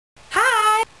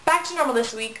back to normal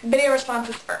this week. Video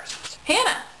responses first.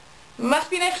 Hannah,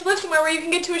 must be nice to live somewhere where you can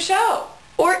get to a show.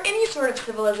 Or any sort of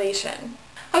civilization.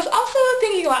 I was also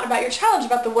thinking a lot about your challenge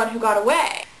about the one who got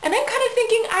away. And I'm kind of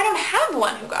thinking I don't have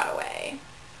one who got away.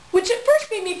 Which at first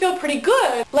made me feel pretty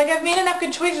good. Like I've made enough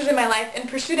good choices in my life and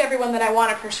pursued everyone that I want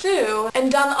to pursue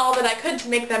and done all that I could to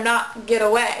make them not get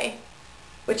away.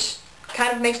 Which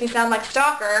kind of makes me sound like a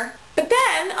stalker. But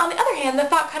then, on the other hand, the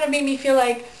thought kind of made me feel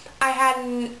like I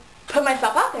hadn't put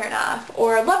myself out there enough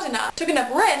or loved enough, took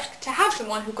enough risk to have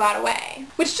someone who got away.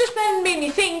 Which just then made me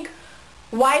think,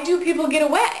 why do people get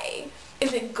away?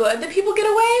 Is it good that people get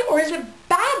away, or is it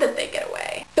bad that they get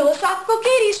away? Philosophical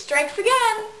Katie strikes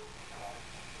again.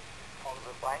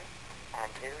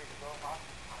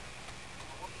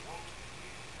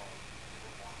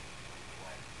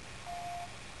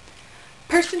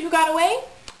 Person who got away?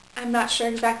 I'm not sure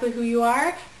exactly who you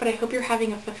are, but I hope you're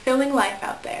having a fulfilling life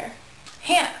out there.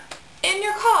 Hannah, in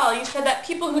your call you said that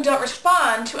people who don't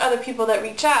respond to other people that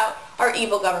reach out are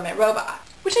evil government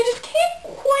robots, which I just can't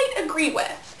quite agree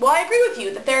with. Well, I agree with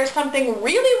you that there is something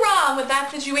really wrong with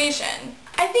that situation.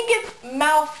 I think it's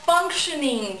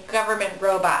malfunctioning government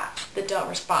robots that don't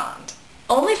respond.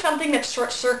 Only something that's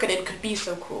short-circuited could be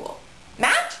so cruel.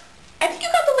 Matt, I think you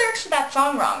got the lyrics to that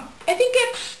song wrong. I think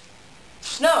it's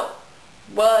snow.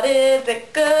 What is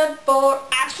it good for?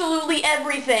 Absolutely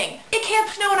everything. It can't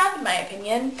snow enough in my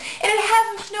opinion. And it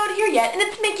hasn't snowed here yet, and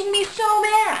it's making me so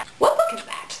mad. What book is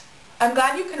that? I'm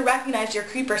glad you can recognize your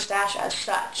creeper stash as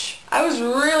such. I was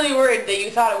really worried that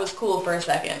you thought it was cool for a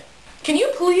second. Can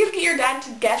you please get your dad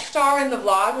to guest star in the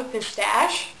vlog with his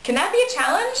stash? Can that be a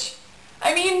challenge?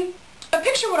 I mean, a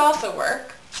picture would also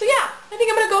work. So yeah, I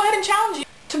think I'm going to go ahead and challenge you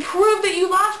to prove that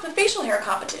you lost the facial hair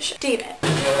competition. David.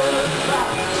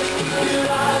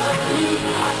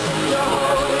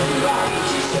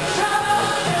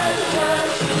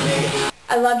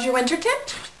 I loved your winter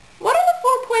tips. What are the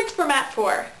 4 points for Matt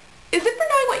for? Is it for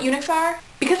knowing what eunuchs are?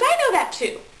 Because I know that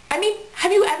too. I mean,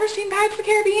 have you ever seen Pirates of the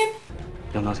Caribbean?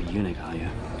 You're not a eunuch, are you?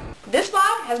 This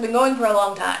vlog has been going for a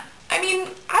long time. I mean,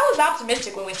 I was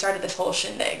optimistic when we started this whole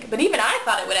shindig, but even I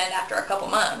thought it would end after a couple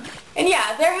months. And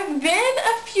yeah, there have been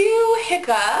a few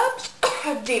hiccups.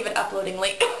 David uploading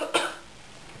late.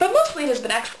 But mostly it has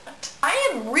been excellent.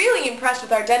 I am really impressed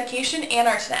with our dedication and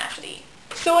our tenacity.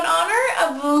 So in honor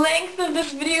of the length of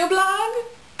this video blog,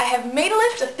 I have made a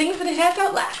list of things that it has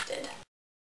outlasted.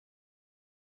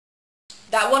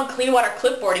 That one clean water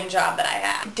clipboarding job that I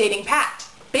had. Dating Pat.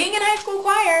 Being in high school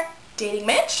choir. Dating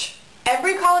Mitch.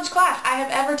 Every college class I have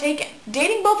ever taken.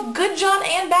 Dating both good John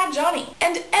and bad Johnny.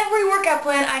 And every workout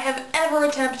plan I have ever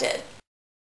attempted.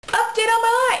 Update on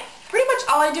my life. Pretty much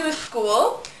all I do is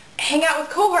school. Hang out with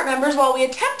cohort members while we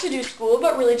attempt to do school,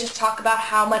 but really just talk about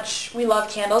how much we love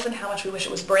candles and how much we wish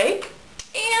it was break.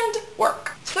 And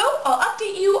work. So I'll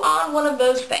update you on one of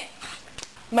those things.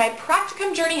 My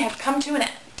practicum journey has come to an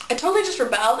end. I totally just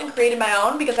rebelled and created my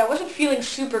own because I wasn't feeling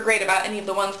super great about any of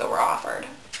the ones that were offered.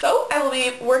 So I will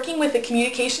be working with a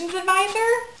communications advisor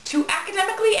to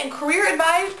academically and career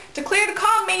advise declared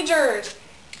comm majors.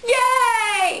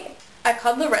 Yay! I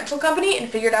called the rental company and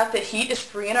figured out that heat is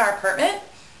free in our apartment,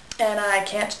 and I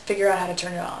can't figure out how to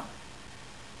turn it on.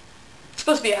 It's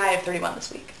supposed to be a high of 31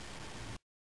 this week.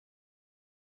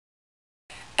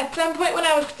 At some point when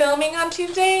I was filming on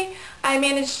Tuesday, I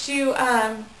managed to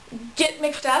get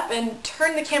mixed up and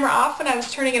turn the camera off when I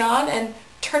was turning it on and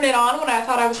turn it on when I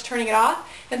thought I was turning it off.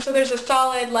 And so there's a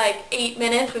solid like 8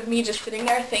 minutes of me just sitting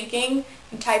there thinking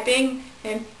and typing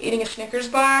and eating a Snickers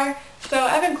bar. So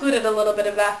I've included a little bit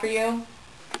of that for you.